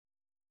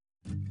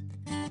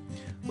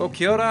Well,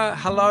 kia ora,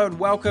 hello and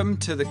welcome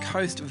to the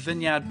Coast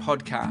Vineyard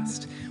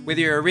podcast.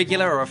 Whether you're a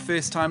regular or a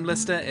first-time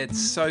listener, it's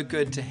so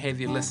good to have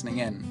you listening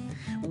in.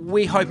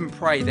 We hope and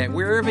pray that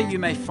wherever you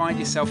may find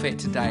yourself at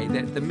today,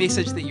 that the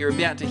message that you're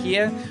about to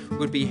hear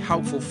would be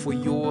helpful for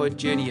your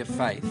journey of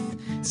faith.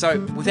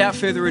 So, without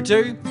further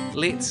ado,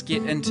 let's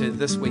get into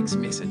this week's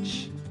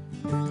message.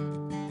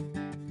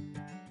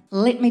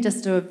 Let me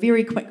just do a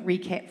very quick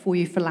recap for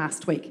you for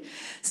last week.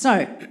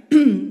 So,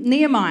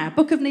 Nehemiah,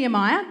 book of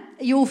Nehemiah,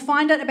 you'll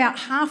find it about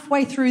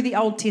halfway through the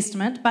Old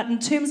Testament, but in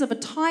terms of a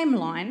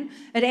timeline,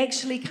 it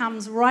actually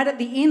comes right at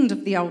the end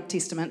of the Old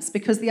Testament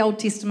because the Old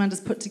Testament is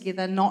put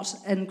together not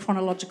in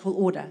chronological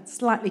order.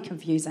 Slightly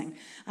confusing,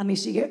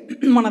 unless you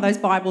get one of those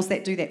Bibles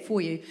that do that for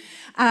you.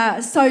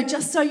 So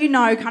just so you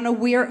know kind of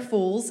where it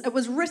falls, it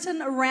was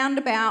written around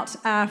about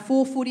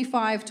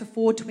 445 to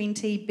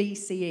 420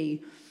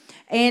 BCE.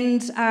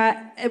 And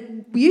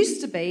it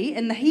used to be,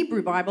 in the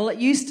Hebrew Bible, it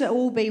used to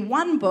all be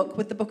one book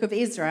with the book of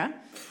Ezra,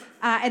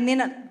 and then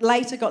it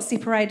later got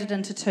separated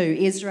into two,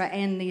 Ezra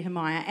and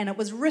Nehemiah, and it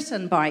was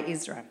written by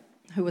Ezra,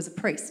 who was a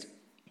priest.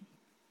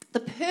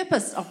 The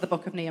purpose of the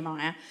book of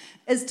Nehemiah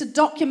is to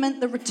document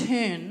the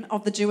return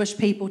of the Jewish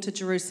people to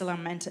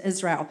Jerusalem and to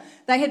Israel.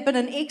 They had been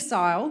in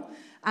exile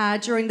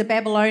during the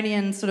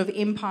Babylonian sort of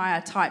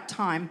empire type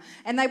time,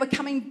 and they were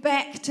coming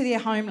back to their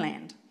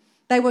homeland.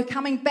 They were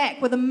coming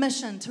back with a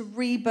mission to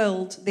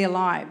rebuild their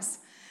lives.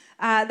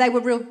 They were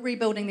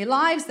rebuilding their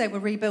lives, they were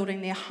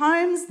rebuilding their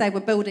homes, they were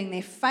building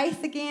their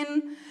faith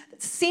again.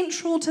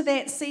 Central to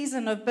that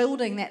season of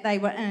building that they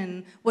were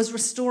in was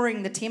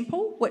restoring the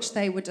temple, which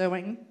they were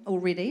doing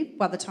already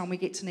by the time we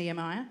get to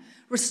Nehemiah.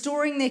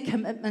 Restoring their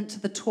commitment to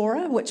the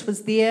Torah, which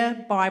was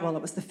their Bible.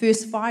 It was the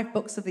first 5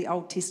 books of the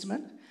Old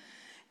Testament.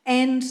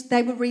 And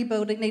they were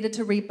needed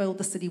to rebuild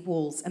the city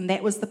walls, and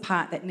that was the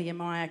part that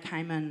Nehemiah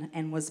came in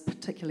and was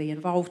particularly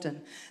involved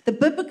in. The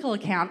biblical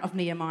account of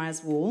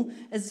Nehemiah's wall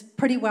is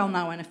pretty well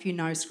known if you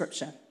know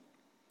Scripture.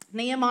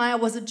 Nehemiah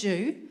was a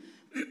Jew,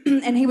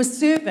 and he was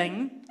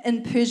serving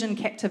in Persian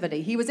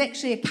captivity. He was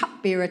actually a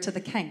cupbearer to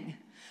the king,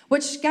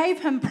 which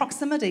gave him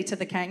proximity to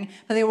the king,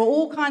 but there were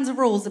all kinds of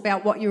rules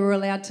about what you were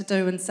allowed to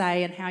do and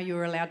say and how you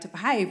were allowed to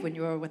behave when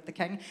you were with the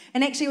king.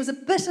 And actually it was a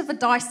bit of a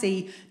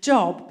dicey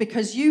job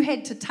because you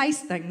had to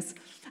taste things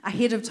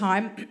ahead of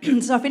time.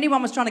 So if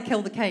anyone was trying to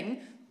kill the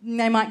king,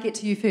 they might get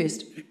to you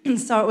first.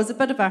 So it was a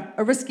bit of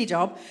a risky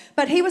job.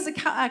 But he was a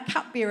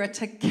cupbearer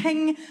to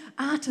King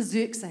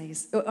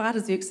Artaxerxes.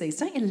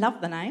 Don't you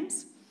love the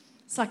names?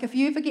 It's like if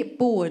you ever get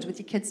bored with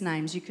your kids'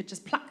 names, you could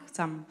just pluck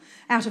some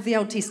out of the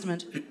Old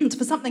Testament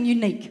for something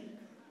unique,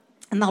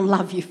 and they'll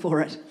love you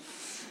for it.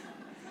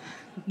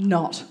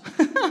 Not.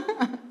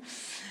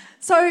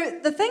 So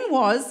the thing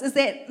is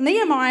that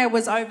Nehemiah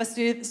was over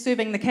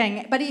serving the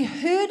king, but he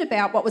heard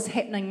about what was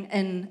happening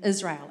in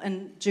Israel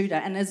and Judah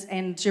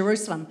and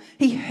Jerusalem.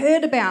 He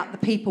heard about the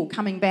people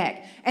coming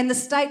back and the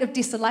state of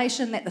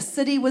desolation that the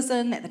city was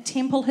in, that the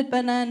temple had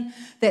been in,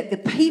 that the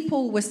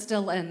people were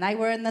still in. They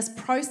were in this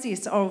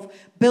process of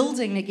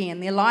building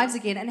again, their lives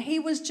again, and he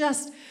was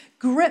just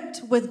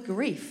gripped with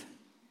grief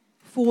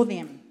for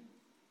them.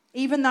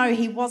 Even though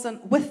he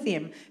wasn't with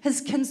them, his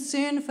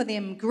concern for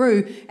them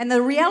grew. And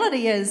the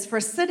reality is, for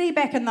a city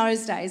back in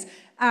those days,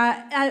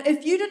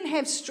 if you didn't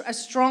have a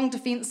strong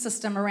defence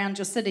system around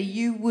your city,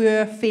 you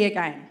were fair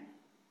game.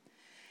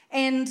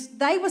 And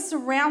they were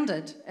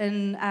surrounded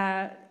in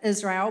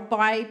Israel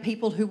by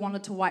people who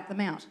wanted to wipe them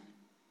out.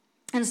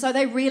 And so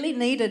they really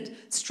needed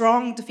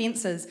strong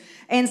defences.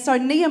 And so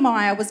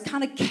Nehemiah was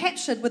kind of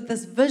captured with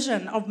this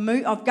vision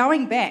of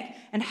going back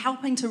and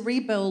helping to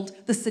rebuild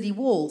the city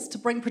walls, to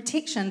bring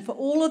protection for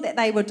all of that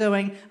they were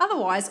doing.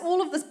 Otherwise,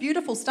 all of this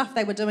beautiful stuff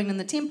they were doing in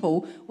the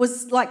temple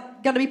was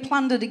like going to be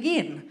plundered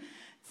again,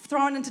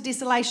 thrown into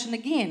desolation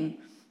again.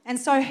 And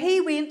so he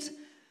went,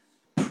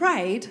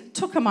 prayed,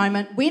 took a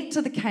moment, went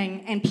to the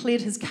king and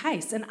pled his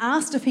case and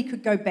asked if he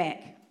could go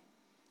back.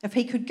 If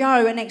he could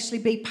go and actually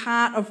be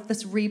part of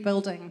this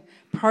rebuilding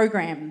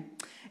program.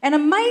 And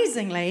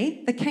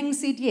amazingly, the king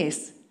said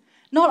yes.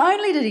 Not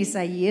only did he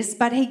say yes,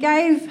 but he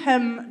gave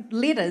him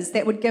letters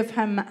that would give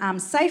him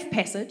safe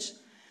passage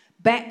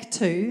back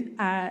to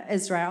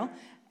Israel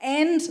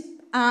and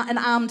an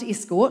armed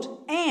escort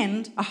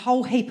and a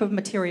whole heap of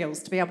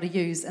materials to be able to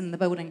use in the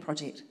building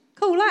project.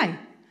 Cool, eh?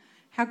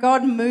 How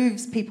God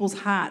moves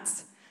people's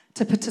hearts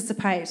to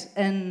participate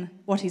in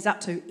what he's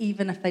up to,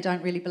 even if they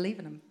don't really believe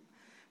in him,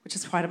 which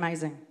is quite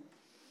amazing.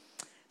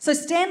 So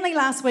Stanley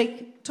last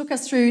week took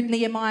us through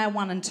Nehemiah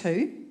 1 and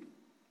 2,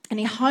 and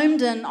he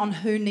homed in on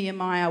who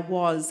Nehemiah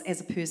was as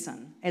a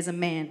person, as a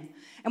man.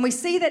 And we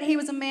see that he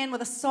was a man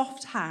with a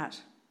soft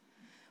heart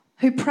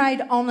who prayed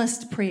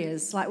honest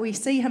prayers. Like we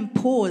see him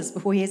pause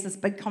before he has this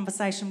big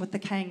conversation with the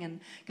king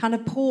and kind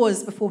of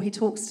pause before he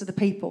talks to the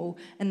people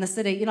in the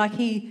city. Like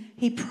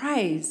he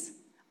prays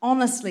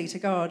honestly to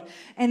God.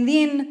 And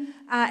then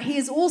he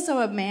is also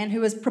a man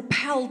who is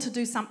propelled to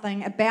do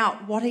something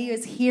about what he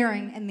is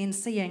hearing and then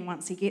seeing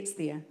once he gets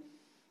there.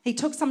 He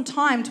took some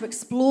time to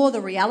explore the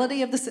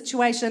reality of the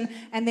situation,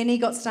 and then he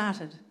got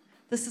started.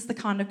 This is the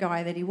kind of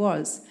guy that he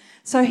was.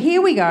 So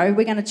here we go.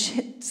 We're going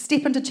to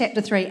step into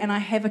chapter 3, and I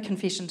have a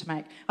confession to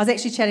make. I was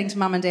actually chatting to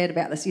Mum and Dad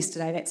about this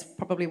yesterday. That's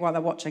probably why they're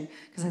watching,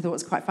 because I thought it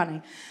was quite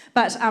funny.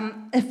 But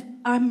if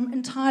I'm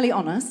entirely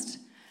honest,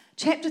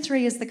 chapter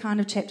 3 is the kind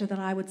of chapter that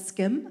I would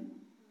skim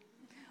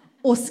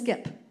or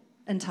skip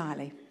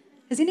entirely.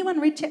 Has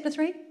anyone read chapter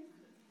 3?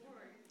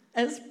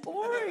 It's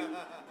boring.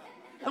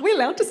 Are we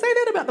allowed to say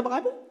that about the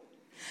Bible?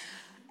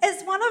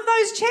 It's one of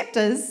those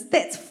chapters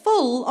that's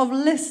full of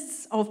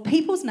lists of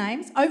people's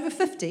names, over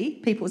 50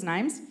 people's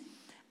names,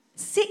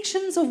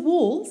 sections of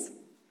walls,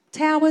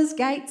 towers,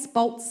 gates,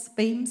 bolts,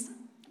 beams,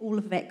 all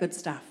of that good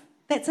stuff.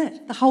 That's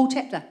it, the whole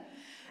chapter.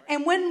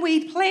 And when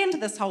we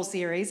planned this whole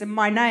series, and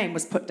my name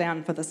was put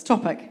down for this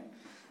topic,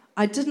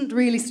 I didn't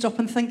really stop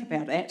and think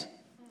about that.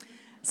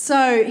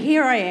 So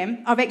here I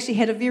am. I've actually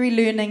had a very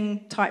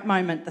learning type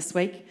moment this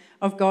week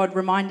of God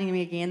reminding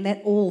me again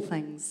that all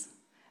things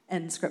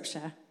in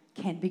Scripture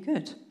can be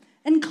good,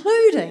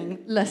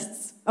 including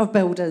lists of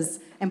builders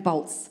and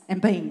bolts and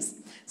beams.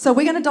 So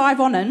we're going to dive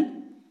on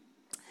in.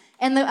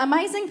 And the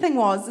amazing thing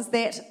is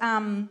that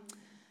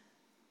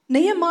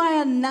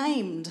Nehemiah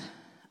named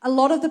a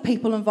lot of the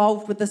people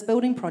involved with this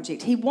building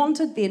project. He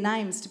wanted their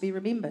names to be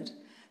remembered.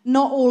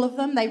 Not all of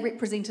them. They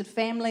represented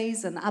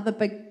families and other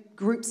big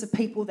groups of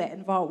people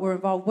that were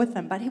involved with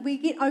him. But we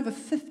get over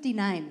 50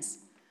 names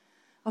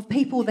of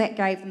people that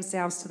gave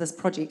themselves to this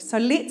project. So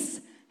let's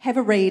have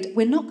a read.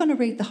 We're not going to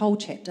read the whole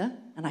chapter,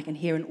 and I can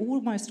hear an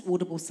almost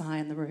audible sigh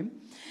in the room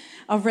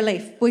of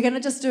relief. We're going to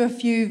just do a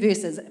few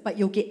verses, but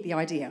you'll get the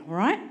idea, all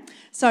right?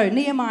 So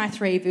Nehemiah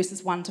 3,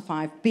 verses 1 to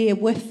 5. Bear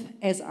with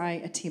as I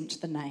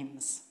attempt the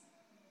names.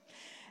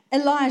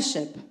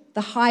 Eliashib,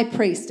 the high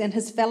priest, and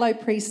his fellow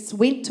priests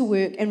went to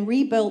work and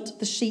rebuilt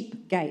the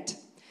sheep gate.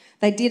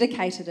 They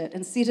dedicated it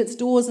and set its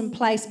doors in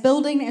place,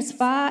 building as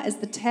far as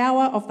the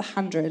Tower of the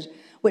 100,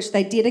 which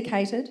they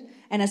dedicated,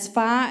 and as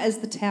far as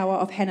the Tower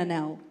of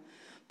Hananel.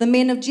 The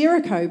men of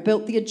Jericho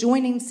built the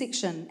adjoining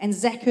section, and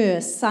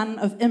Zaccur, son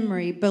of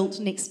Imri, built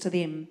next to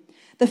them.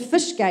 The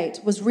fish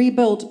gate was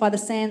rebuilt by the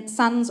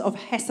sons of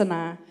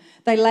Hassenaah.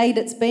 They laid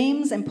its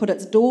beams and put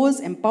its doors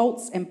and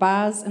bolts and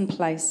bars in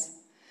place.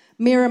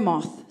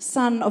 Meremoth,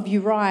 son of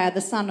Uriah, the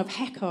son of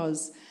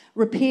Hakkoz,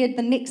 repaired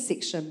the next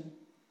section.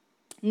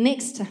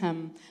 Next to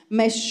him,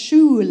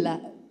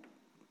 Meshulam,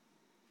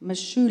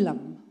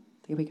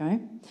 there we go,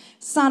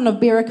 son of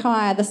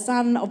Berechiah, the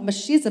son of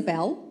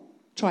Meshezabel,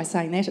 try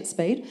saying that at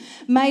speed,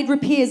 made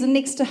repairs, and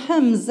next to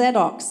him,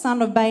 Zadok,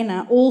 son of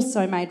Baana,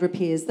 also made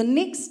repairs. The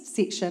next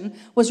section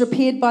was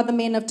repaired by the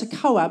men of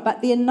Tekoa,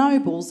 but their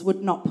nobles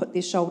would not put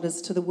their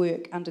shoulders to the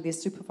work under their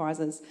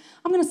supervisors.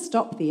 I'm going to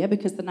stop there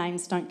because the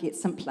names don't get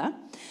simpler.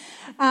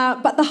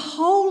 But the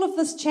whole of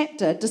this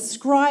chapter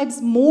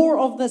describes more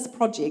of this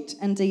project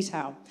in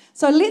detail.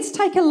 So let's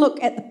take a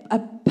look at a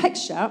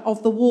picture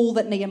of the wall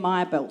that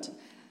Nehemiah built.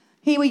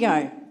 Here we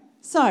go.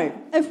 So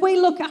if we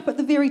look up at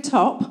the very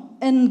top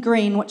in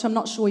green, which I'm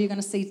not sure you're going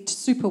to see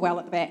super well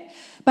at the back,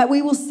 but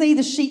we will see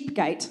the sheep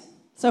gate.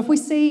 So if we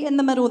see in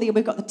the middle there,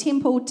 we've got the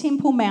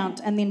Temple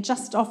Mount, and then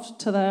just off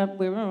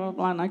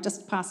to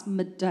just past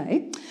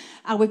midday,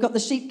 we've got the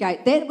sheep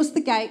gate. That was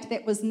the gate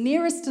that was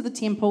nearest to the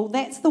temple.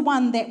 That's the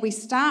one that we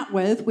start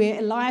with, where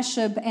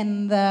Eliashib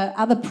and the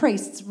other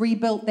priests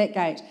rebuilt that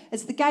gate.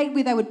 It's the gate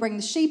where they would bring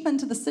the sheep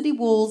into the city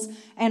walls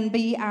and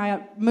be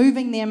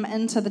moving them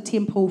into the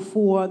temple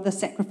for the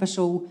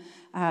sacrificial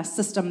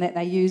system that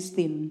they used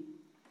then.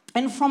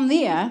 And from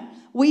there,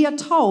 we are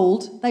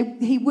told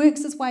he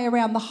works his way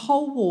around the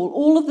whole wall.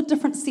 All of the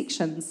different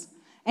sections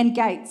and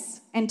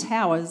gates and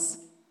towers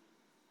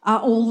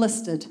are all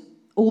listed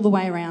all the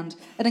way around.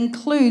 It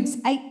includes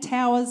 8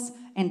 towers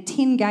and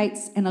 10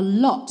 gates and a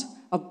lot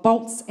of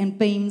bolts and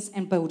beams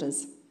and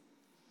builders.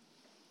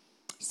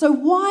 So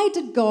why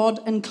did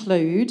God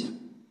include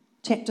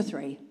chapter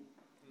 3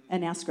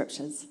 in our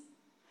scriptures?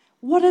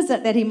 What is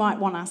it that he might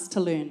want us to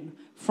learn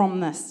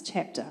from this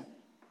chapter?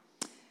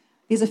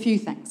 There's a few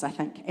things, I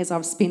think, as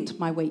I've spent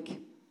my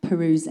week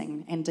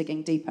perusing and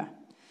digging deeper.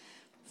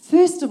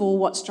 First of all,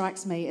 what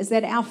strikes me is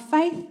that our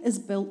faith is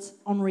built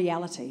on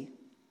reality.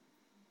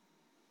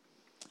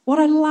 What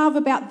I love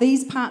about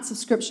these parts of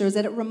Scripture is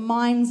that it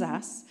reminds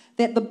us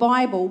that the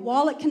Bible,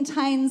 while it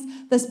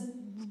contains this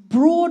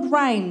broad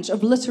range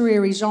of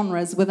literary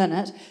genres within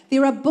it,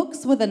 there are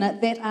books within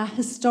it that are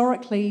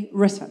historically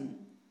written.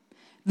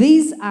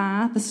 These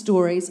are the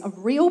stories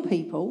of real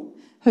people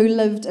who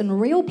lived in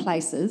real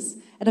places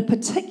at a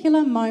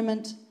particular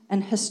moment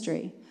in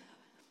history.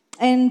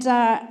 And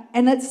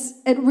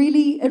it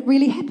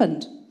really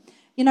happened.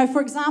 You know, for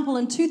example,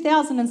 in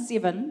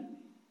 2007,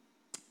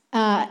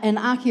 an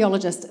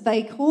archaeologist,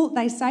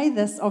 they say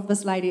this of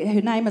this lady,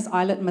 her name is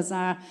Eilat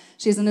Mazar.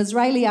 She's an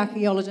Israeli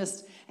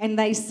archaeologist, and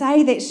they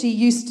say that she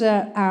used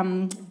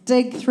to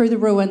dig through the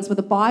ruins with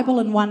a Bible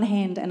in one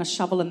hand and a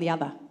shovel in the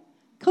other.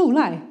 Cool,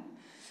 eh?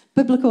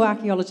 Biblical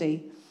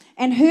archaeology.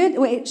 And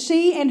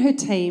she and her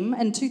team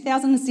in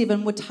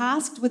 2007 were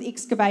tasked with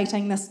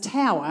excavating this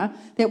tower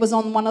that was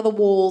on one of the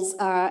walls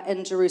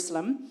in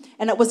Jerusalem,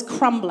 and it was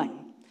crumbling.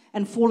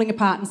 and falling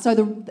apart. And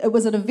so it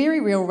was at a very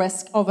real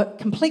risk of it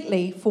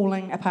completely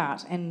falling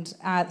apart. And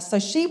so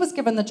she was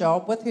given the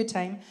job with her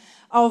team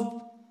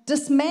of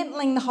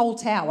dismantling the whole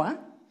tower,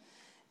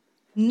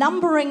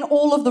 numbering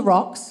all of the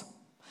rocks,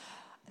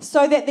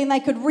 so that then they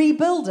could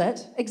rebuild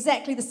it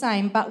exactly the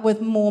same, but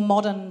with more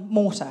modern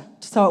mortar,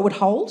 so it would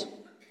hold.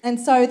 And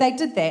so they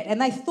did that,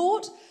 and they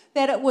thought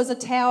that it was a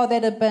tower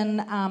that had been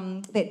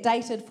that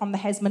dated from the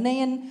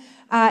Hasmonean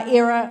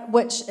era,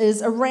 which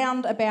is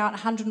around about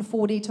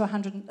 140 to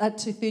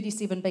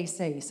 37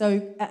 BC.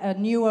 So a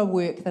newer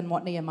work than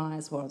what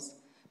Nehemiah's was,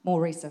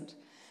 more recent.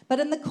 But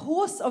in the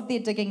course of their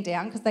digging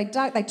down, because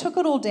they took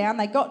it all down,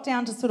 they got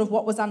down to sort of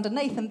what was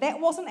underneath, and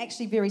that wasn't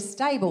actually very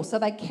stable. So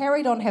they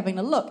carried on having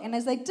a look, and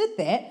as they did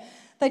that,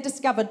 they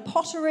discovered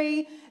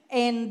pottery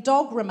and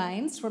dog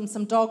remains from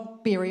some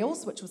dog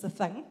burials, which was a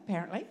thing,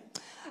 apparently.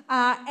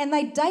 And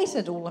they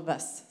dated all of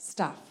this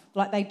stuff.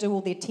 Like they do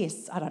all their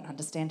tests. I don't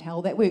understand how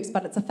all that works,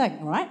 but it's a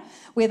thing, right?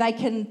 Where they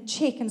can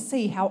check and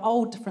see how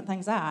old different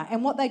things are.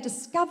 And what they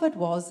discovered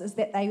is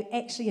that they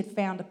actually had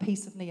found a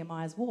piece of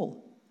Nehemiah's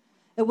wall.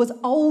 It was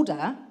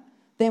older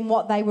than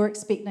what they were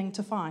expecting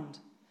to find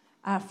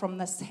from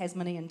this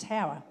Hasmonean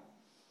tower.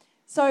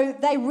 So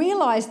they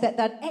realised that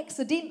they'd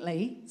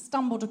accidentally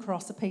stumbled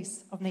across a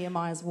piece of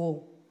Nehemiah's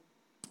wall.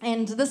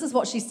 And this is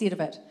what she said of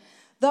it.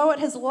 Though it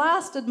has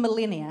lasted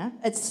millennia,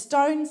 its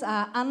stones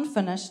are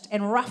unfinished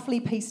and roughly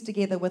pieced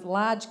together with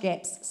large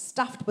gaps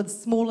stuffed with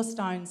smaller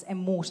stones and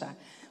mortar.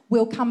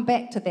 We'll come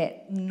back to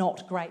that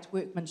not great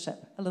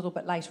workmanship a little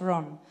bit later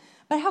on.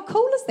 But how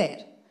cool is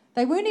that?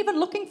 They weren't even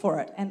looking for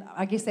it, and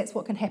I guess that's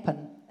what can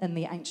happen in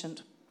the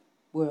ancient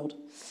world.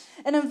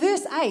 And in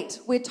verse 8,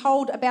 we're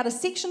told about a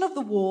section of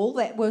the wall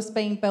that was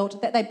being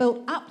built, that they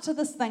built up to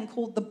this thing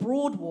called the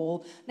Broad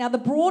Wall. Now, the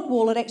Broad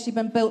Wall had actually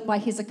been built by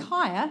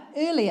Hezekiah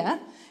earlier,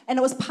 and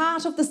it was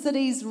part of the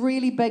city's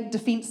really big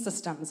defence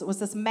systems. It was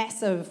this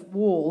massive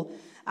wall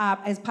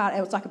it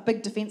was like a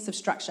big defensive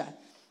structure.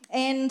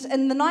 And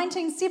in the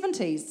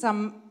 1970s,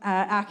 some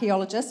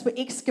archaeologists were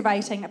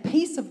excavating a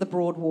piece of the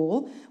Broad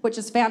Wall, which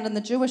is found in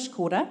the Jewish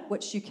Quarter,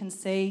 which you can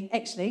see.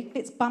 Actually,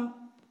 let's bump.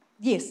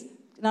 Yes.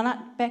 No,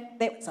 back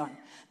that side.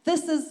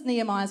 This is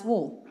Nehemiah's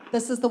wall.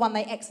 This is the one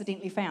they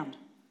accidentally found.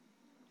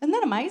 Isn't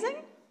that amazing?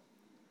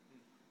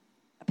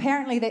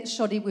 Apparently that's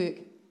shoddy work,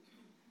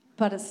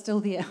 but it's still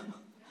there.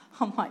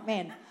 I'm like,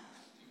 man.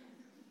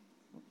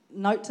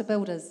 Note to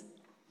builders.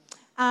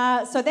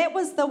 So that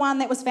was the one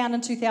that was found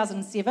in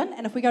 2007.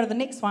 And if we go to the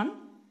next one,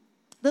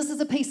 this is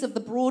a piece of the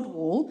Broad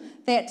Wall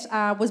that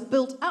was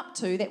built up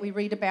to, that we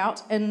read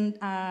about in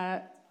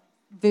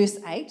verse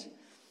 8.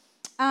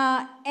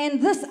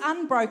 And this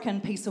unbroken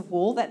piece of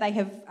wall that they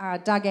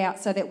have dug out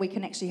so that we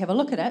can actually have a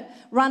look at it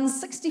runs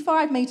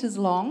 65 metres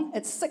long.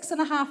 It's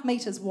 6.5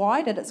 metres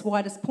wide at its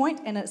widest point,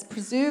 and it's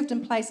preserved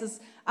in places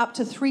up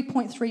to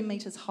 3.3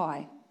 metres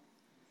high.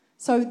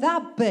 So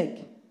they're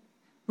big,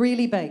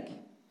 really big.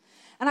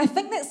 And I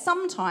think that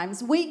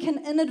sometimes we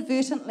can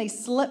inadvertently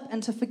slip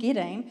into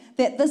forgetting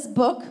that this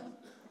book,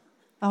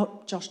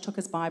 oh, Josh took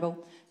his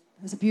Bible.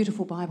 There's a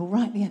beautiful Bible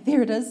right there.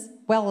 There it is,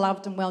 well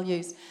loved and well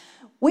used.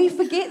 We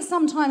forget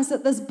sometimes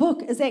that this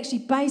book is actually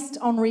based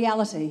on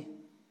reality.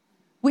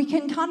 We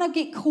can kind of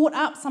get caught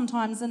up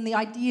sometimes in the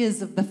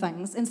ideas of the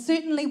things, and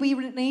certainly we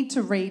need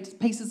to read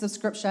pieces of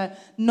scripture,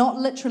 not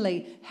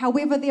literally.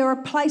 However, there are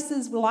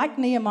places like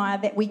Nehemiah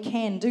that we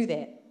can do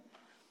that.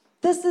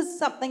 This is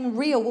something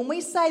real. When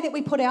we say that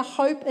we put our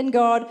hope in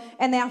God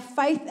and our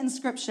faith in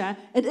scripture,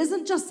 it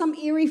isn't just some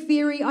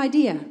airy-fairy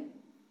idea.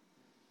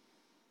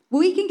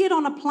 We can get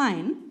on a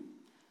plane,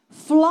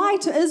 fly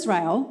to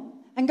Israel,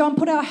 and go and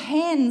put our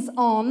hands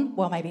on,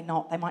 well, maybe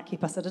not, they might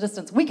keep us at a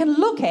distance. We can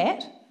look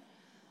at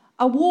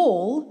a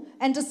wall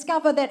and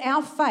discover that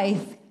our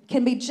faith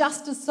can be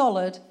just as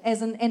solid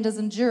and as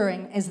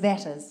enduring as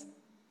that is.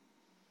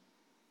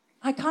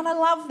 I kind of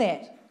love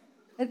that.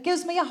 It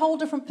gives me a whole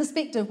different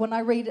perspective when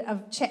I read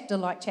a chapter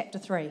like chapter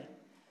 3.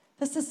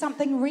 This is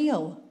something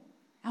real.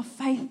 Our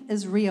faith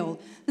is real.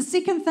 The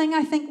second thing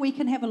I think we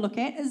can have a look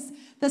at is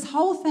this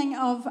whole thing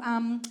of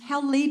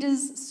how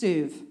leaders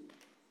serve.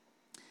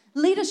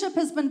 Leadership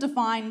has been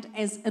defined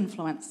as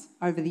influence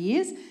over the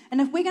years,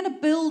 and if we're going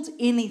to build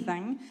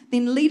anything,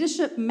 then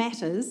leadership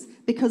matters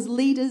because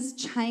leaders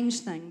change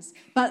things.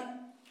 But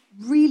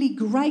really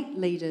great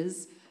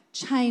leaders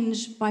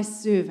change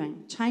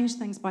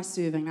things by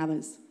serving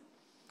others.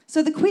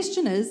 So the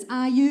question is,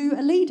 are you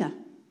a leader?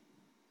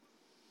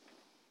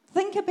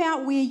 Think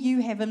about where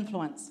you have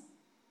influence.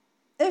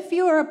 If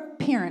you're a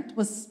parent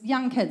with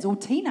young kids, or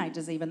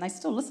teenagers even, they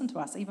still listen to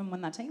us even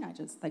when they're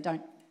teenagers. They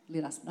don't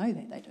let us know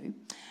that they do,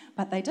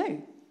 but they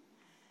do.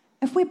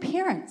 If we're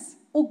parents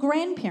or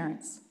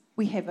grandparents,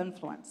 we have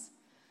influence.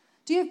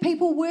 Do you have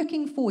people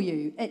working for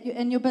you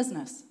in your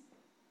business?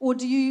 Or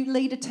do you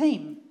lead a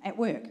team at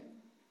work?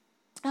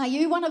 Are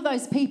you one of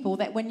those people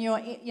that when you're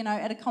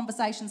at a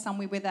conversation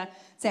somewhere, whether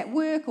it's at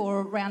work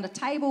or around a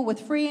table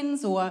with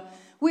friends or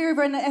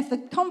wherever, and if the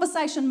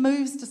conversation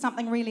moves to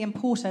something really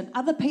important,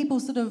 other people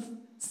sort of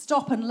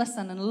stop and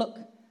listen and look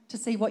to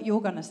see what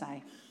you're going to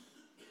say?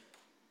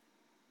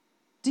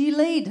 Do you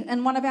lead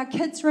in one of our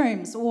kids'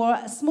 rooms or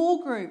a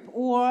small group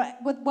or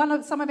with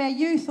some of our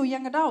youth or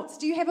young adults?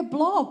 Do you have a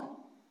blog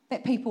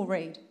that people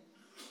read?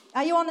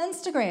 Are you on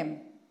Instagram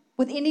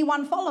with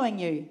anyone following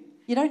you?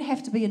 You don't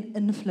have to be an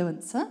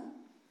influencer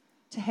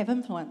to have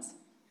influence.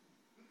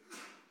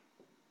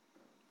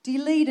 Do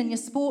you lead in your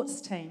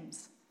sports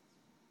teams?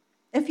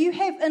 If you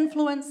have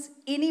influence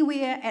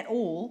anywhere at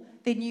all,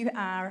 then you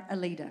are a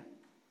leader.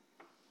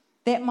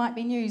 That might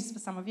be news for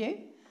some of you,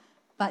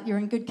 but you're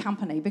in good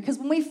company. Because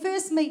when we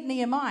first meet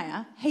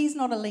Nehemiah, he's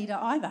not a leader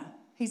either.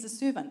 He's a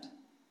servant.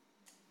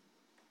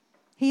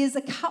 He is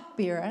a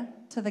cupbearer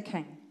to the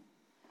king.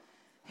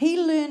 He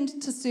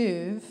learned to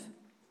serve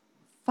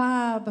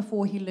far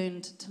before he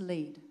learned to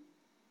lead.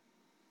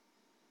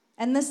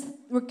 And this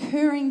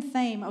recurring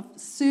theme of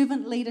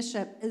servant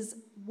leadership is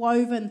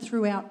woven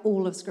throughout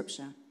all of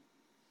Scripture.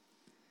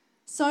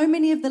 So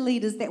many of the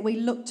leaders that we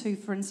look to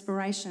for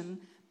inspiration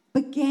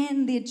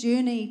began their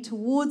journey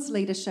towards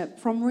leadership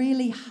from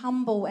really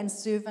humble and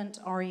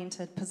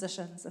servant-oriented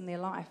positions in their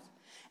life.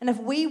 And if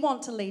we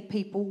want to lead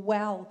people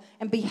well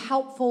and be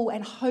helpful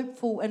and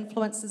hopeful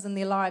influences in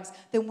their lives,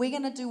 then we're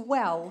going to do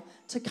well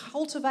to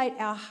cultivate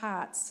our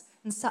hearts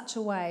in such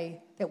a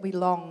way that we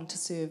long to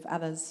serve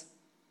others.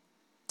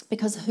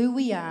 Because who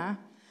we are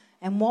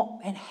and what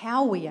and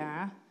how we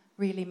are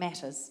really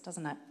matters,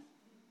 doesn't it?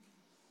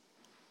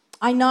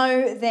 I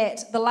know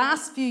that the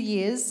last few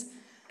years,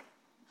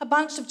 a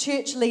bunch of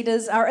church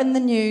leaders are in the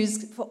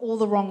news for all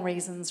the wrong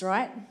reasons,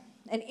 right?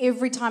 And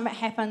every time it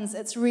happens,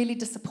 it's really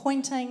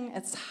disappointing,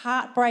 it's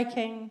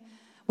heartbreaking.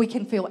 We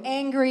can feel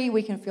angry,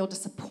 we can feel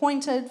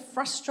disappointed,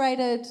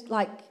 frustrated,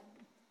 like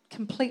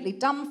completely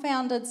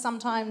dumbfounded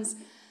sometimes.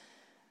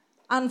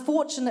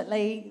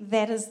 Unfortunately,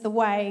 that is the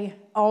way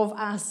of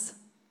us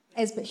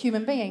as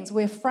human beings.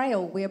 We're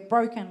frail, we're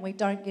broken, we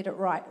don't get it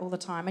right all the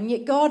time. And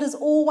yet God has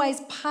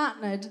always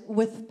partnered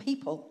with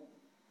people.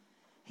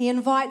 He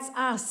invites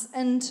us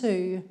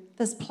into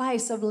this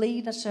place of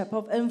leadership,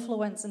 of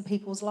influence in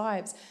people's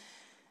lives.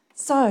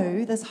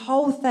 So this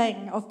whole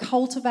thing of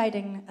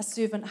cultivating a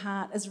servant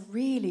heart is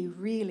really,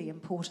 really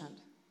important.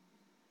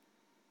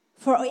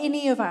 For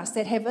any of us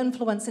that have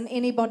influence in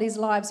anybody's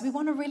lives, we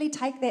want to really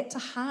take that to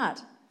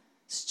heart.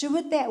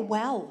 Steward that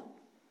well.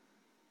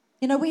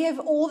 You know, we have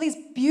all these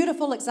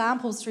beautiful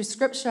examples through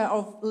Scripture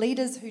of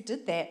leaders who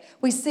did that.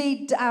 We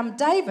see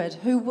David,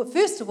 who,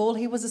 first of all,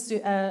 he was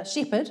a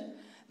shepherd.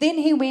 Then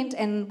he went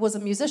and was a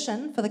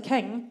musician for the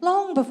king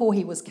long before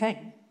he was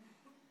king.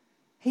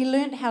 He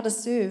learned how to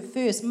serve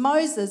first.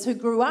 Moses, who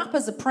grew up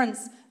as a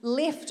prince,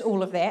 left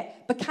all of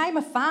that, became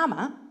a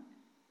farmer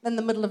in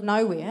the middle of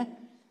nowhere.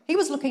 He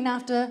was looking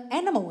after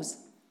animals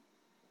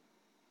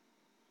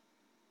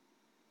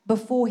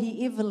before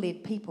he ever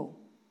led people.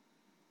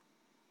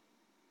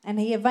 And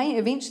he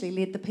eventually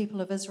led the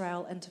people of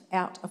Israel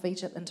out of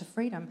Egypt into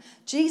freedom.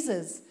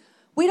 Jesus,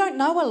 we don't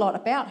know a lot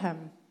about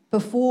him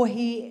before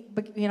he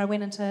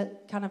went into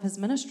kind of his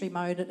ministry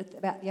mode at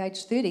about the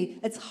age 30.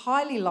 It's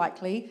highly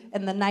likely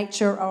in the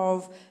nature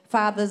of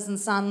fathers and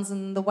sons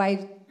and the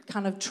way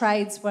kind of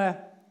trades were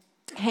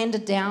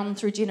handed down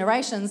through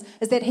generations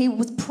is that he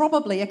was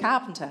probably a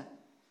carpenter.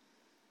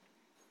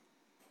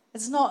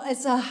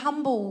 It's a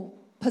humble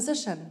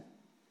position,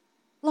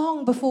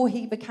 long before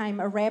he became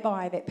a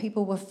rabbi that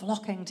people were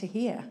flocking to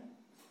hear.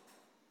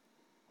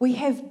 We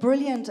have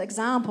brilliant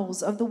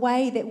examples of the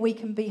way that we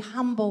can be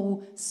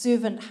humble,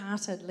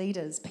 servant-hearted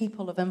leaders,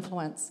 people of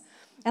influence.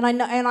 And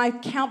I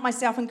count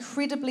myself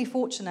incredibly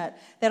fortunate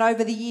that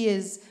over the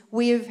years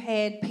we've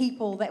had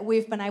people that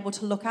we've been able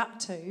to look up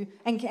to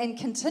and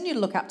continue to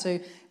look up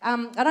to.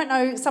 I don't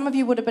know, some of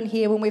you would have been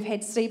here when we've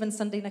had Steve and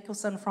Cindy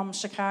Nicholson from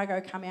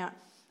Chicago come out.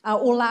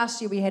 Or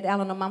last year we had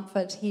Eleanor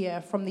Mumford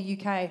here from the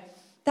UK.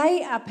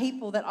 They are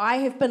people that I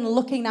have been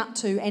looking up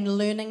to and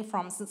learning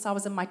from since I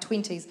was in my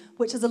 20s,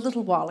 which is a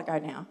little while ago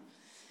now.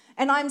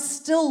 And I'm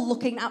still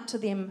looking up to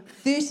them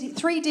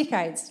 3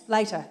 decades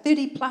later,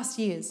 30 plus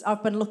years,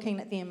 I've been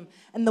looking at them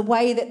and the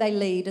way that they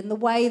lead and the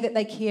way that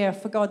they care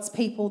for God's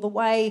people, the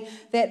way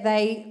that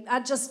they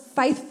are just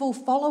faithful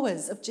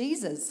followers of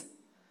Jesus.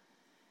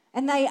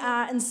 And they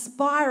are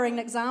inspiring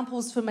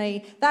examples for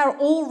me. They're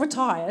all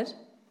retired.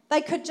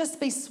 They could just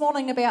be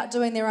swanning about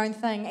doing their own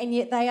thing, and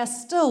yet they are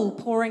still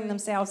pouring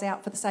themselves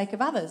out for the sake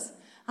of others.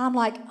 I'm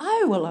like,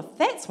 oh, well, if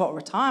that's what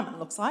retirement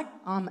looks like,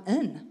 I'm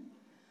in.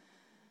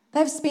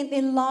 They've spent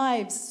their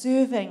lives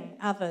serving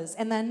others,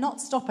 and they're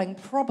not stopping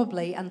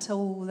probably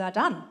until they're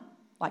done,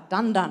 like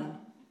done.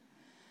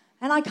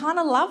 And I kind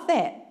of love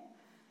that.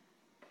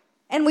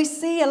 And we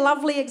see a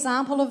lovely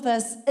example of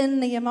this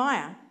in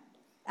Nehemiah.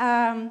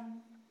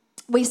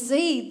 We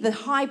see the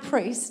high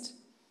priest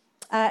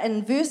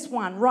in verse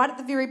 1, right at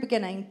the very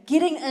beginning,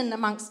 getting in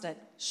amongst it,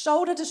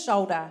 shoulder to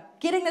shoulder,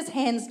 getting his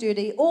hands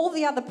dirty, all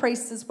the other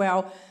priests as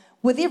well,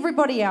 with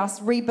everybody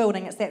else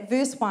rebuilding. It's that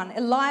verse 1.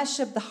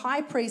 Eliashib, the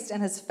high priest,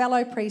 and his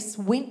fellow priests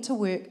went to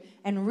work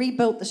and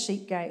rebuilt the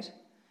sheep gate.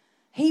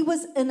 He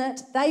was in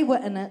it, they were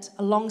in it,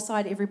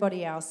 alongside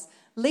everybody else.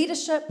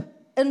 Leadership,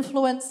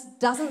 influence,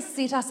 doesn't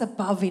set us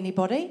above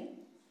anybody.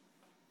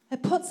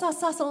 It puts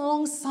us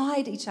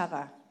alongside each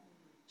other,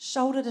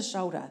 shoulder to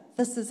shoulder.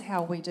 This is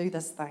how we do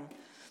this thing.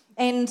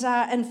 And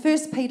in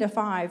 1 Peter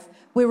 5,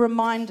 we're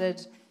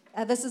reminded,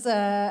 this is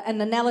an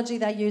analogy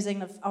they're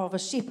using of a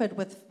shepherd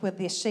with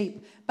their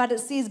sheep, but it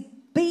says,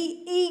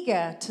 be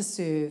eager to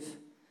serve,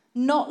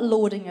 not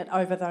lording it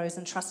over those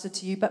entrusted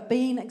to you, but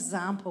being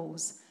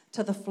examples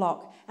to the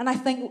flock. And I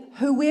think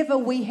whoever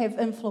we have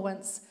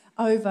influence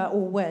over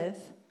or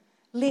with,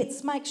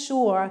 let's make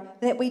sure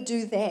that we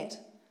do that.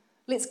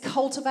 Let's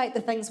cultivate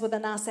the things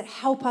within us that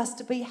help us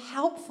to be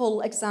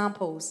helpful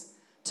examples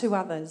to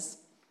others,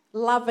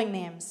 loving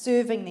them,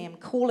 serving them,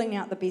 calling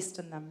out the best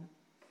in them.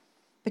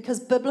 Because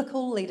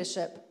biblical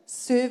leadership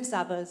serves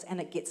others and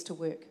it gets to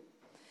work.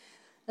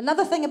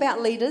 Another thing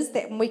about leaders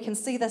that we can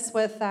see this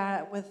with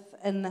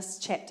in this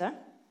chapter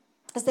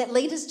is that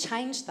leaders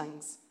change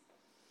things.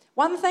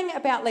 One thing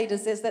about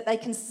leaders is that they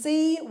can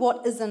see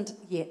what isn't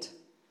yet.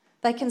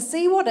 They can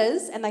see what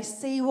is and they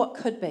see what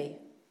could be.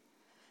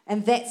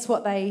 And that's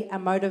what they are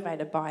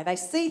motivated by. They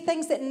see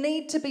things that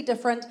need to be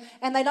different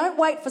and they don't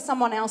wait for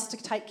someone else to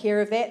take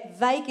care of that.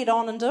 They get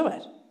on and do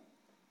it.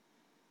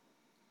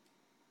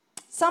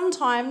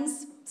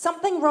 Sometimes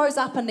something rose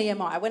up in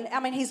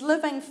Nehemiah. He's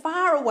living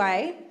far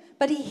away,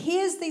 but he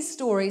hears these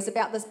stories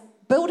about this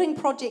building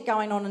project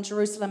going on in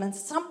Jerusalem and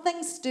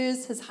something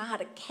stirs his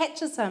heart. It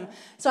catches him.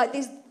 It's like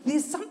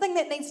there's something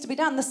that needs to be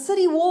done. The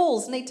city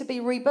walls need to be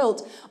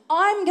rebuilt.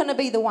 I'm going to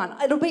be the one.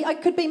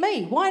 It could be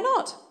me. Why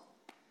not?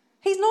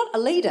 He's not a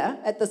leader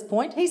at this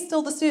point. He's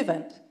still the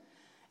servant.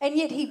 And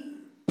yet he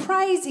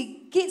prays,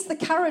 he gets the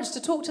courage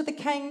to talk to the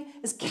king,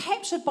 is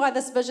captured by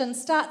this vision,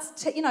 starts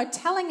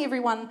telling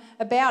everyone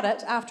about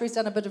it after he's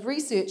done a bit of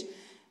research.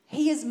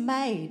 He is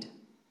made.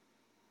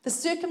 The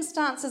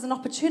circumstances and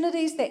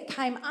opportunities that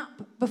came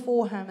up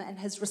before him and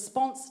his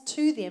response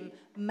to them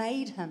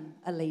made him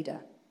a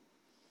leader.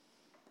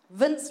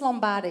 Vince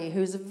Lombardi,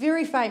 who's a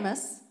very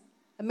famous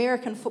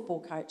American football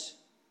coach.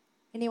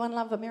 Anyone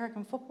love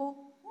American football?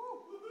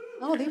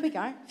 Oh, there we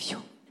go. Phew.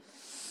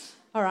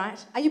 All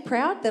right. Are you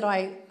proud that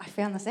I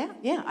found this out?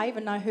 Yeah, I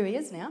even know who he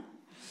is now.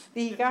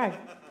 There you go.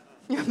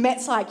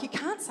 Matt's like, you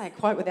can't say a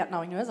quote without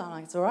knowing who he is. I'm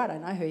like, it's all right, I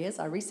know who he is.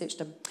 I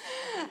researched him.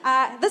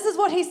 This is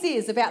what he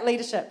says about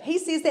leadership. He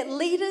says that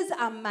leaders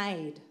are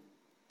made.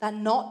 They're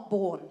not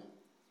born.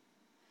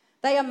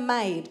 They are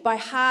made by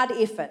hard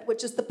effort,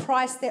 which is the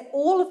price that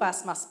all of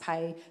us must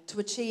pay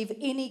to achieve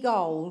any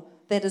goal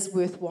that is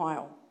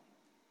worthwhile.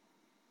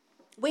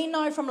 We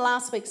know from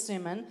last week's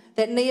sermon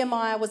that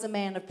Nehemiah was a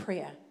man of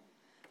prayer,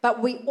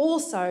 but we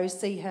also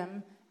see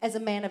him as a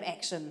man of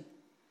action,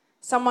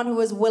 someone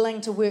who is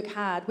willing to work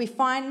hard. We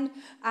find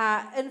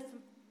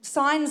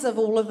signs of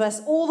all of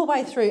this all the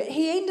way through.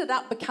 He ended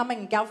up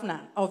becoming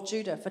governor of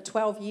Judah for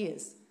 12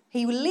 years.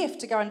 He left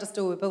to go and just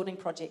do a building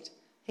project,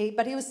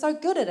 but he was so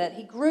good at it,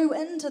 he grew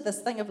into this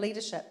thing of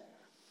leadership.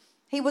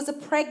 He was a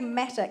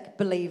pragmatic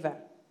believer.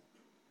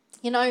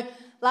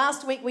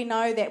 Last week we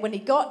know that when he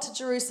got to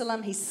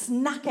Jerusalem, he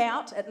snuck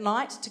out at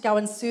night to go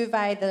and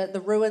survey the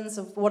ruins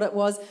of what it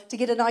was, to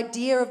get an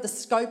idea of the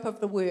scope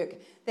of the work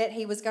that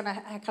he was going to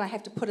kind of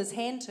have to put his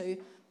hand to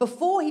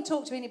before he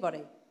talked to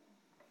anybody.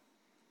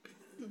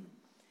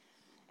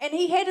 And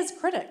he had his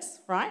critics,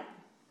 right?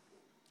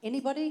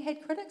 Anybody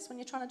had critics when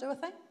you're trying to do a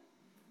thing?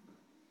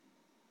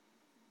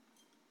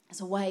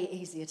 It's way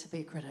easier to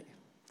be a critic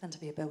than to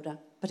be a builder.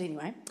 But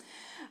anyway,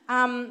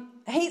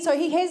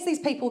 he has these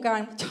people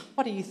going,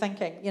 what are you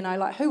thinking?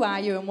 Who are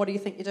you and what do you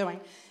think you're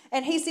doing?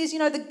 And he says,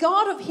 the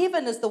God of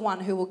heaven is the one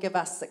who will give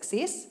us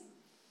success.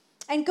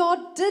 And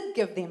God did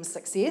give them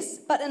success,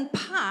 but in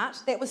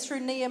part, that was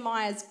through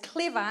Nehemiah's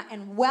clever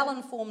and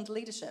well-informed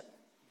leadership.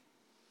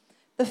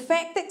 The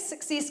fact that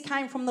success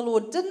came from the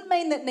Lord didn't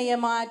mean that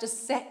Nehemiah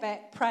just sat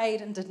back,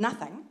 prayed, and did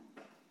nothing.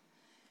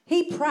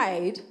 He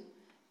prayed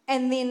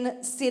and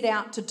then set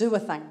out to do a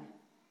thing.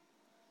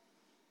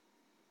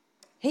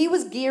 He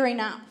was gearing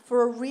up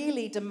for a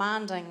really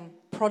demanding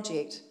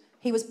project.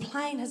 He was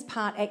playing his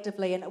part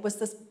actively, and it was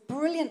this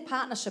brilliant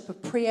partnership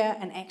of prayer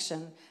and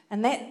action,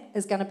 and that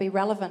is going to be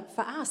relevant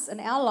for us in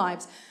our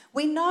lives.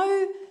 We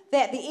know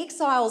that the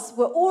exiles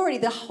were already,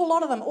 the whole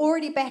lot of them,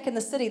 already back in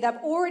the city. They've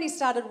already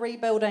started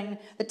rebuilding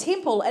the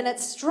temple, and it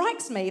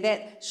strikes me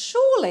that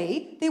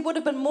surely there would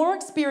have been more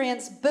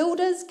experienced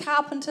builders,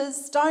 carpenters,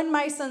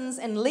 stonemasons,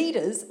 and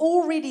leaders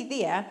already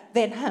there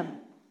than him.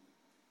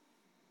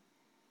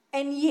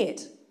 And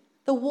yet,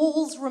 the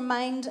walls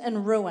remained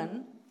in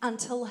ruin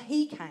until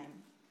he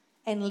came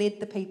and led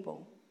the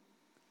people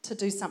to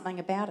do something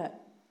about it.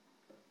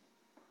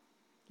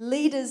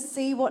 Leaders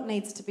see what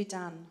needs to be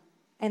done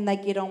and they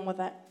get on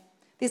with it.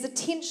 There's a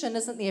tension,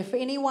 isn't there, for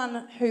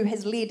anyone who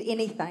has led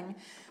anything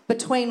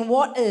between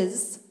what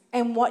is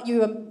and what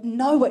you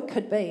know it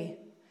could be.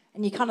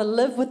 And you kind of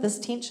live with this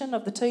tension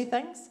of the two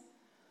things.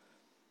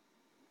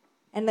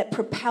 And that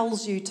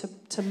propels you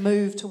to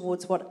move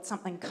towards what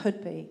something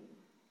could be.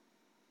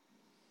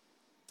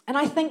 And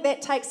I think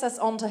that takes us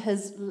onto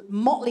his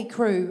motley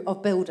crew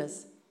of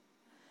builders.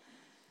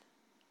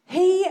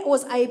 He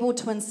was able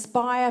to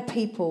inspire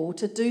people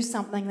to do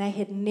something they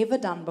had never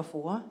done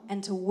before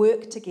and to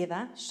work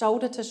together,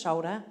 shoulder to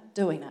shoulder,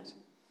 doing it.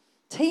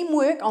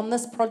 Teamwork on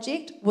this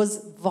project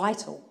was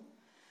vital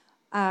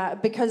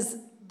because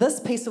this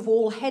piece of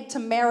wall had to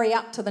marry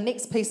up to the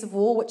next piece of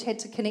wall, which had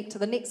to connect to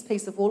the next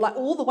piece of wall, like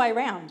all the way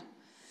around.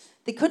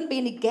 There couldn't be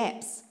any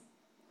gaps.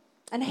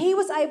 And he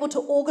was able to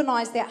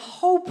organise that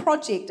whole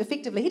project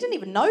effectively. He didn't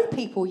even know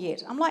people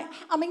yet.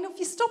 If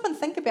you stop and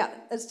think about it,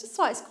 it's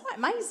quite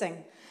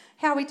amazing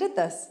how he did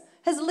this.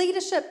 His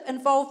leadership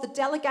involved the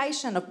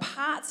delegation of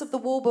parts of the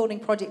wall building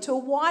project to a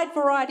wide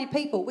variety of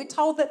people. We're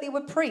told that there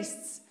were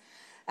priests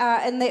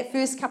in that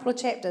first couple of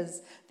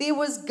chapters. There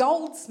was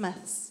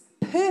goldsmiths,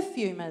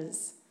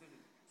 perfumers.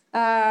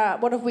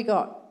 What have we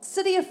got?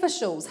 City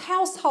officials,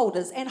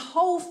 householders, and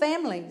whole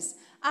families.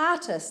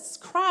 Artists,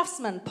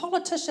 craftsmen,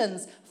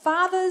 politicians,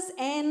 fathers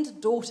and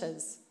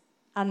daughters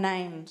are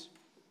named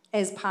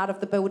as part of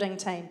the building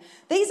team.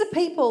 These are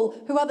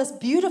people who are this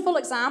beautiful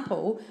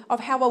example of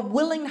how a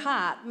willing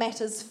heart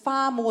matters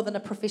far more than a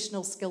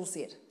professional skill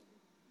set.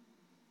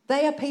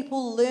 They are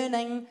people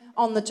learning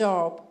on the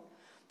job.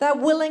 They're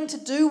willing to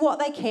do what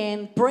they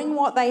can, bring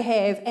what they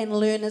have, and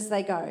learn as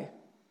they go.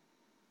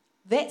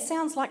 That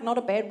sounds like not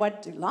a bad way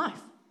to do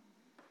life.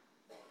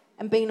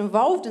 And being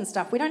involved in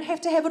stuff. We don't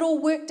have to have it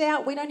all worked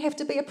out. We don't have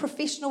to be a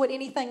professional at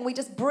anything. We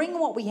just bring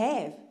what we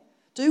have,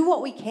 do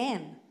what we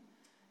can,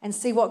 and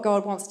see what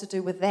God wants to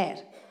do with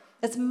that.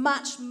 It's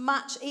much,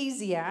 much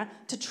easier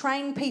to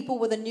train people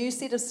with a new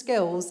set of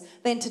skills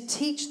than to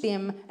teach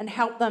them and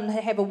help them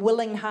to have a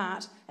willing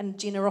heart and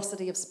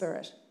generosity of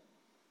spirit.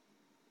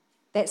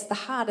 That's the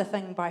harder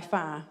thing by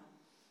far.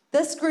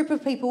 This group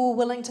of people were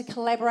willing to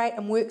collaborate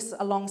and work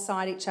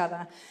alongside each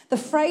other. The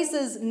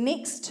phrases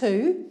next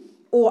to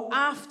or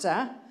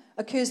after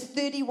occurs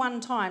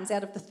 31 times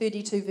out of the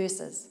 32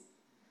 verses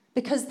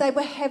because they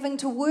were having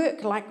to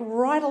work like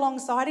right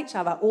alongside each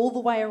other all the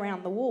way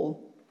around the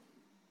wall.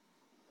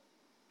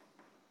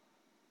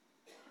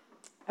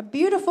 A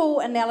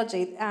beautiful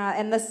analogy,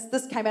 and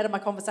this came out of my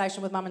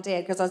conversation with Mum and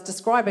Dad because I was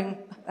describing,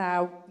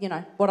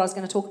 what I was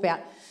going to talk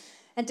about.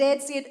 And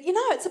Dad said,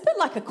 it's a bit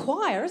like a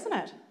choir, isn't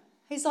it?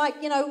 He's like,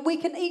 we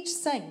can each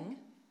sing,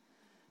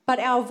 but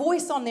our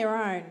voice on their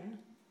own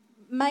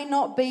may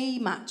not be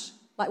much.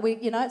 Like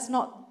it's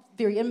not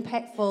very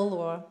impactful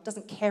or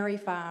doesn't carry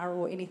far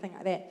or anything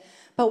like that.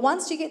 But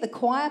once you get the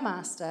choir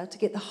master to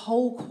get the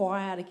whole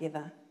choir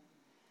together,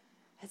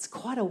 it's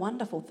quite a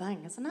wonderful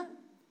thing, isn't it?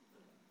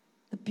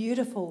 The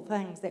beautiful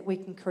things that we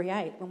can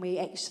create when we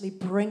actually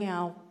bring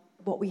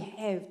what we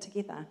have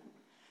together.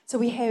 So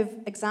we have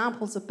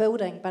examples of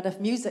building, but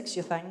if music's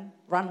your thing,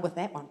 run with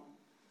that one.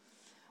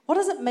 What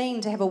does it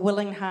mean to have a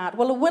willing heart?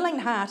 Well, a willing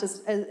heart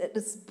is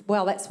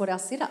that's what our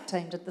setup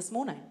team did this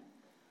morning.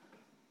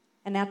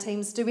 And our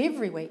teams do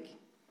every week.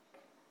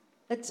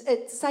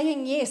 It's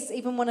saying yes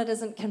even when it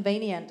isn't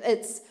convenient.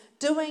 It's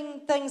doing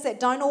things that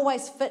don't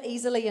always fit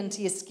easily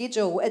into your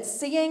schedule. It's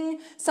seeing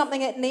something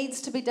that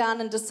needs to be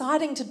done and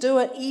deciding to do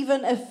it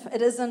even if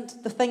it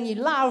isn't the thing you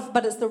love,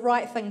 but it's the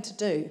right thing to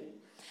do.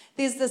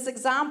 There's this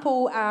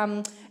example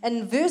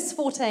in verse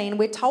 14,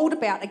 we're told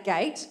about a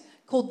gate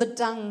called the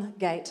dung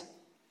gate.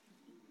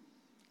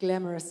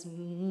 Glamorous,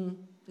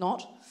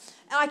 not.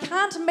 And I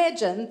can't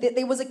imagine that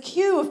there was a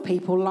queue of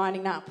people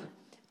lining up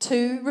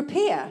to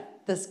repair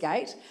this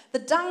gate. The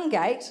dung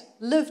gate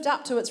lived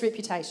up to its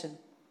reputation.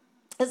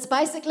 It's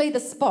basically the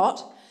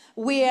spot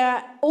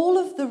where all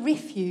of the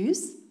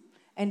refuse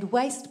and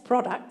waste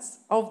products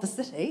of the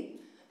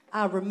city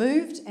are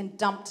removed and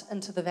dumped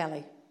into the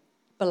valley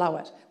below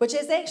it, which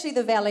is actually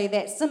the valley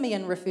that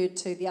Simeon referred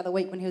to the other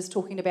week when he was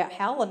talking about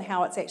hell and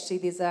how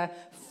there's a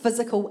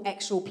physical,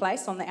 actual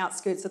place on the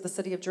outskirts of the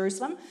city of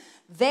Jerusalem.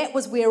 That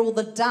was where all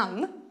the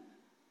dung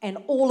and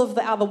all of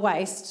the other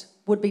waste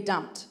would be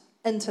dumped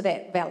into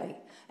that valley.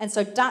 And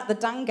so the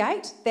dung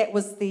gate, that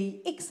was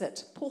the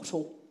exit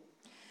portal.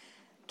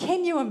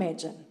 Can you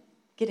imagine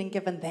getting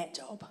given that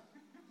job?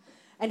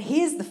 And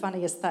here's the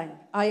funniest thing.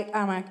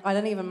 I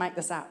didn't even make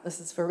this up. This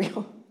is for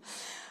real.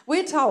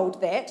 We're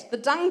told that the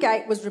dung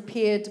gate was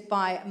repaired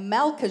by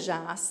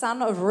Malchijah,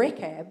 son of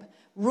Rechab,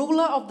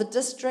 ruler of the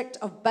district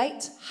of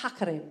Beit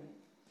Hakarim.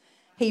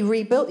 He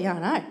rebuilt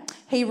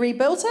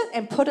it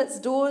and put its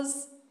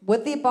doors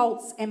with their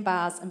bolts and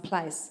bars in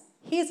place.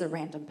 Here's a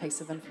random piece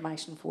of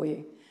information for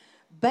you.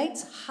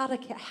 Beit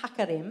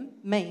Hakarim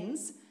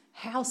means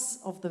house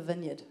of the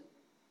vineyard.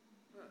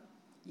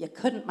 You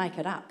couldn't make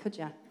it up, could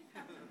you?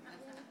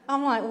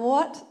 I'm like,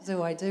 what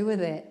do I do with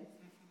that?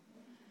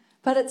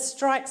 But it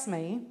strikes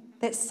me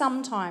that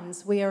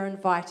sometimes we are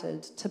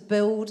invited to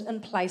build in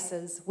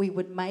places we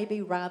would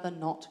maybe rather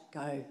not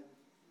go.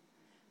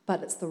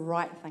 But it's the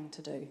right thing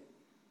to do.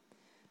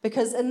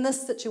 Because in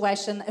this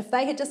situation, if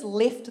they had just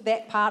left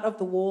that part of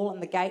the wall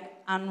and the gate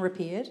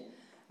unrepaired,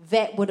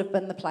 that would have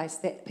been the place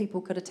that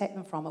people could attack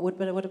them from. It would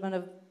have been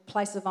a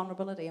place of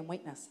vulnerability and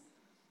weakness.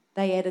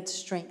 They added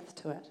strength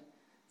to it.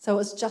 So it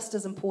was just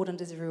as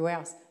important as everywhere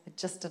else. It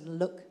just didn't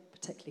look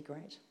particularly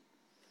great.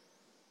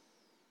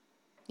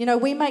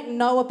 We make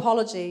no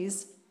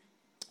apologies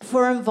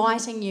for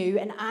inviting you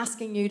and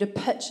asking you to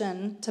pitch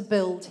in to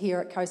build here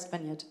at Coast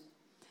Vineyard.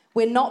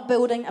 We're not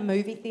building a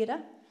movie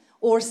theatre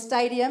or a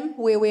stadium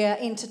where we are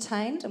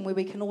entertained and where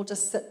we can all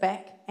just sit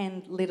back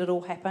and let it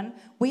all happen.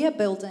 We are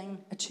building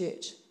a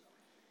church.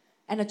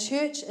 And a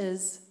church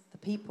is the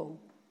people.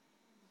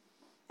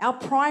 Our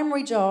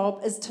primary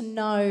job is to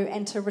know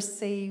and to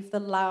receive the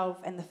love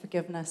and the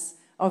forgiveness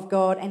of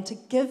God and to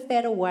give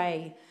that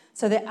away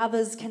so that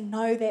others can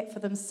know that for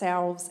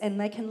themselves and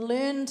they can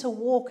learn to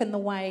walk in the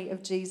way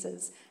of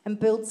Jesus and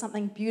build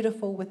something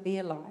beautiful with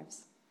their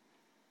lives.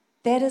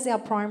 That is our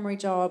primary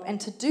job.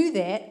 And to do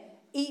that,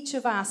 each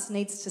of us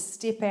needs to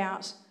step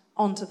out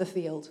onto the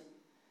field,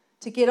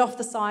 to get off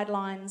the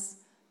sidelines,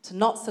 to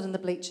not sit in the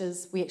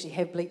bleachers. We actually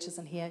have bleachers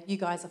in here. You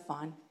guys are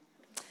fine.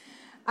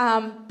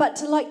 But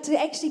to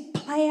actually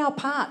play our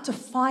part, to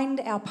find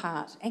our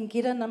part and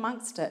get in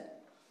amongst it.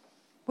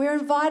 We're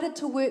invited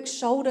to work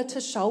shoulder to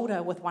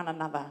shoulder with one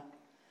another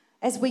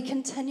as we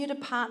continue to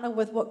partner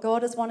with what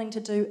God is wanting to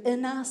do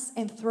in us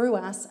and through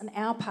us in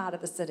our part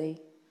of the city.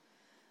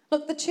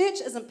 Look, the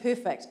church isn't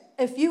perfect.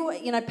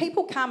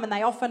 People come and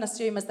they often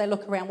assume as they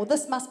look around, well,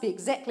 this must be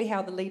exactly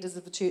how the leaders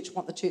of the church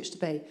want the church to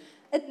be.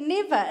 It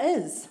never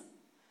is.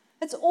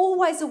 It's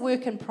always a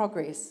work in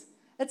progress.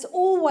 It's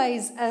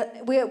always,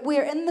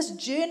 we're in this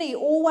journey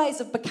always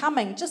of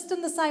becoming, just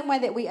in the same way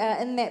that we are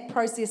in that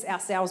process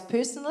ourselves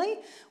personally,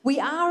 we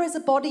are as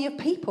a body of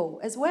people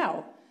as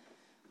well.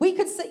 We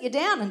could sit you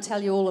down and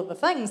tell you all of the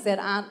things that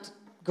aren't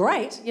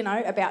great,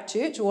 about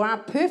church or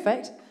aren't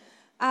perfect,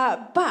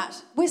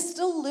 but we're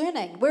still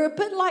learning. We're a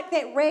bit like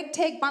that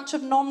ragtag bunch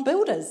of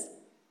non-builders.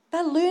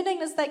 They're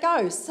learning as they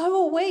go.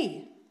 So are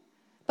we.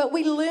 But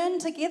we learn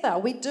together.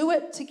 We do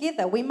it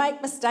together. We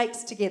make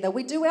mistakes together.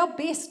 We do our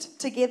best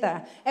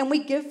together. And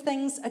we give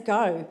things a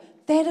go.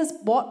 That is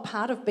what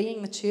part of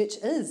being the church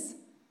is.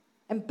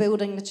 And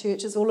building the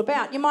church is all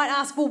about. You might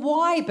ask, well,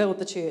 why build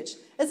the church?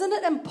 Isn't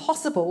it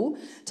impossible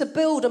to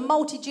build a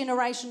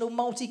multi-generational,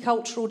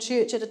 multicultural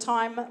church at a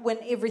time when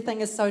everything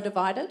is so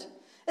divided?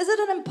 Isn't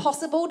it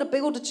impossible to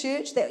build a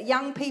church that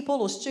young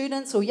people or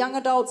students or young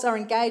adults are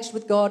engaged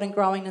with God and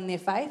growing in their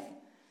faith?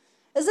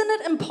 Isn't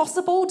it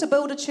impossible to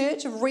build a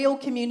church of real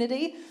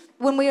community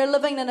when we are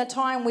living in a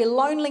time where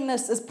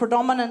loneliness is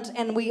predominant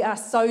and we are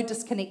so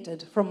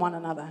disconnected from one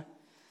another?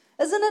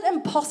 Isn't it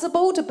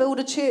impossible to build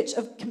a church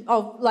of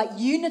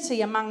unity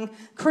among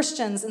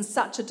Christians in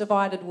such a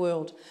divided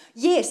world?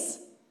 Yes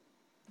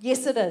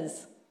it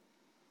is.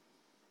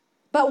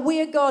 But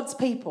we're God's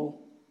people.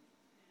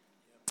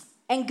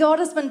 And God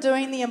has been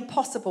doing the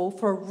impossible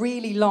for a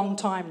really long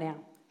time now.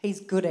 He's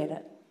good at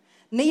it.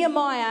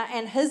 Nehemiah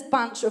and his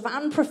bunch of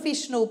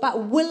unprofessional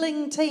but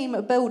willing team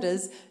of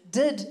builders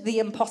did the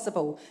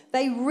impossible.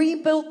 They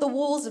rebuilt the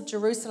walls of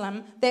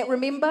Jerusalem that,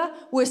 remember,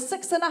 were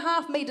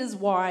 6.5 meters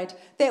wide,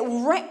 that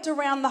wrapped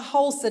around the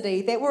whole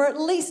city, that were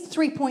at least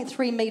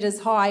 3.3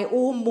 meters high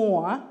or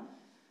more.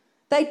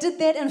 They did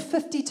that in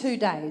 52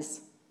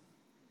 days.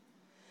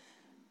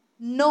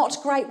 Not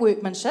great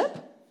workmanship.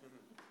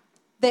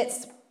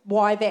 That's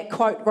why that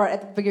quote right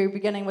at the very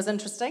beginning was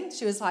interesting.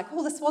 She was like,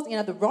 oh, this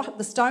wasn't,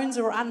 the stones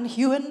are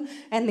unhewn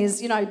and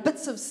there's,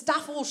 bits of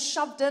stuff all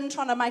shoved in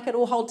trying to make it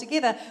all hold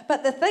together.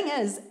 But the thing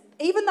is,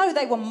 even though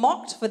they were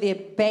mocked for their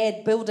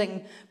bad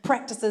building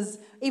practices,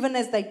 even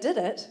as they did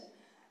it,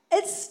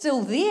 it's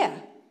still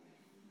there.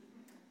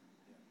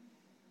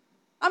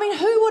 I mean,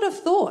 who would have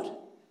thought?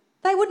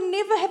 They would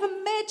never have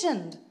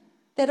imagined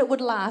that it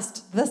would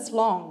last this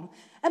long.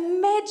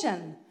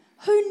 Imagine.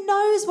 Who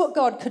knows what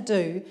God could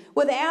do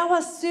with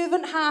our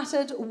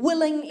servant-hearted,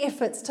 willing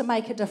efforts to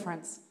make a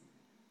difference?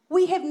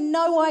 We have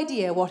no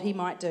idea what he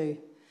might do.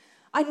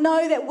 I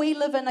know that we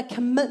live in a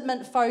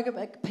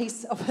commitment-phobic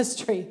piece of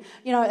history.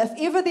 If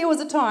ever there was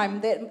a time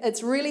that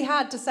it's really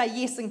hard to say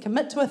yes and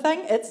commit to a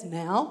thing, it's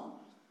now.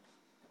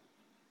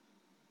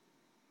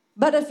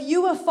 But if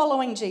you are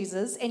following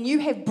Jesus and you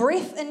have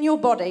breath in your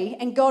body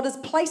and God is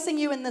placing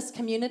you in this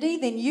community,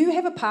 then you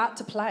have a part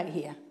to play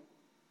here.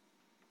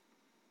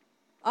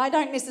 I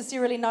don't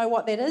necessarily know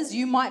what that is.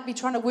 You might be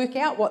trying to work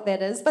out what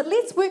that is, but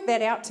let's work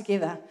that out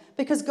together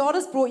because God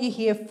has brought you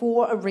here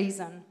for a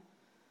reason.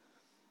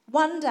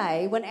 One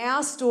day when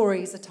our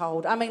stories are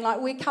told,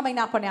 we're coming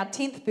up on our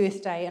 10th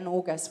birthday in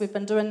August. We've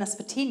been doing this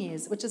for 10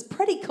 years, which is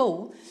pretty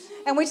cool.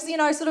 And we're just,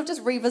 sort of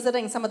just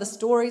revisiting some of the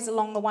stories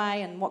along the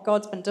way and what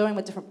God's been doing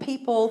with different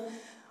people.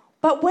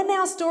 But when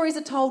our stories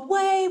are told,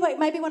 wait,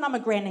 maybe when I'm a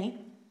granny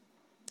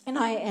and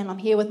I'm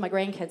here with my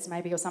grandkids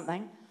maybe or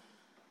something,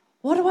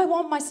 what do I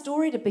want my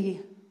story to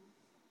be?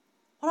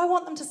 What do I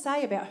want them to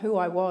say about who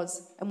I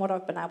was and what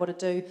I've been able to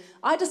do?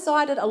 I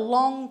decided a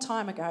long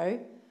time ago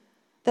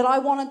that I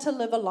wanted to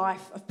live a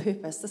life of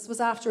purpose. This was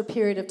after a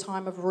period of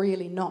time of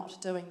really not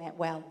doing that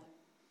well.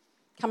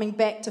 Coming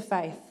back to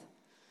faith.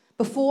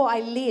 Before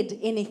I led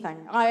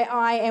anything.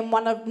 I am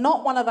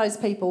not one of those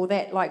people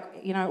that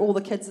all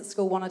the kids at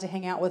school wanted to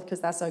hang out with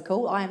because they're so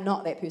cool. I am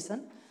not that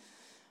person.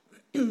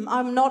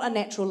 I'm not a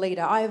natural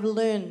leader. I have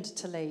learned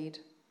to lead.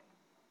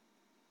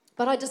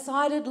 But I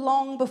decided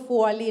long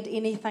before I led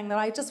anything that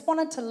I just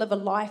wanted to live a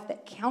life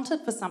that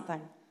counted for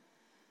something.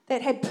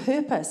 that had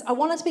purpose. I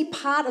wanted to be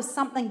part of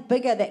something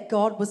bigger that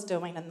God was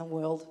doing in the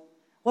world.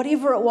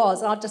 Whatever it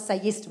was, I'd just say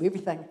yes to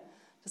everything.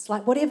 Just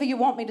like, whatever you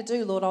want me to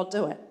do, Lord, I'll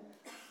do it.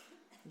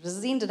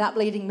 This ended up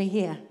leading me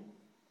here.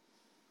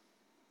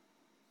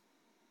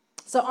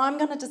 So I'm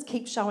going to just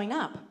keep showing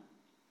up.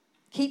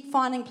 Keep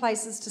finding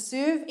places to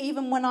serve,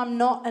 even when I'm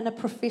not in a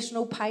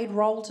professional paid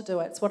role to do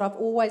it. It's what I've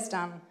always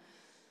done.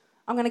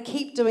 I'm going to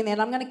keep doing that.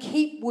 I'm going to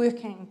keep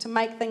working to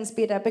make things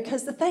better,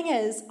 because the thing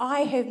is, I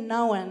have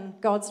known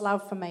God's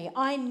love for me.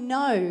 I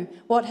know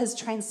what his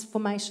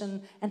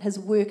transformation and his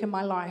work in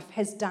my life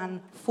has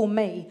done for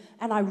me,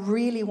 and I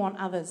really want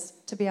others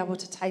to be able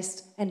to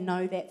taste and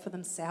know that for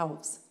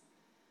themselves.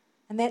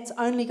 And that's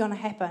only going to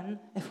happen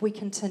if we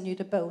continue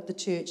to build the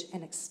church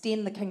and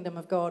extend the kingdom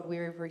of God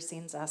wherever he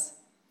sends us.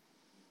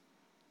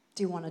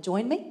 Do you want to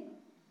join me?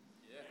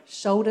 Yeah.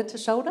 Shoulder to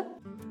shoulder?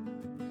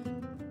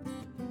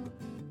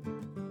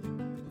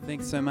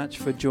 Thanks so much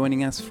for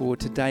joining us for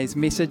today's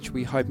message.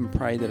 We hope and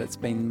pray that it's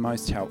been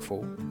most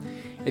helpful.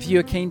 If you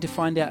are keen to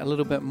find out a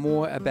little bit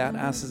more about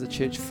us as a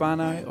church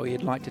whānau, or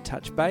you'd like to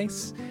touch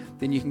base,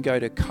 then you can go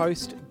to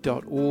coast.org.nz,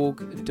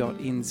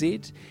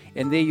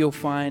 and there you'll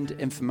find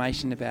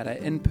information about our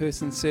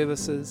in-person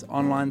services,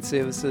 online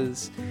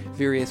services,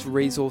 various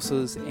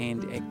resources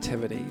and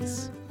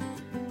activities.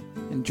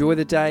 Enjoy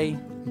the day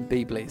and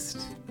be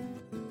blessed.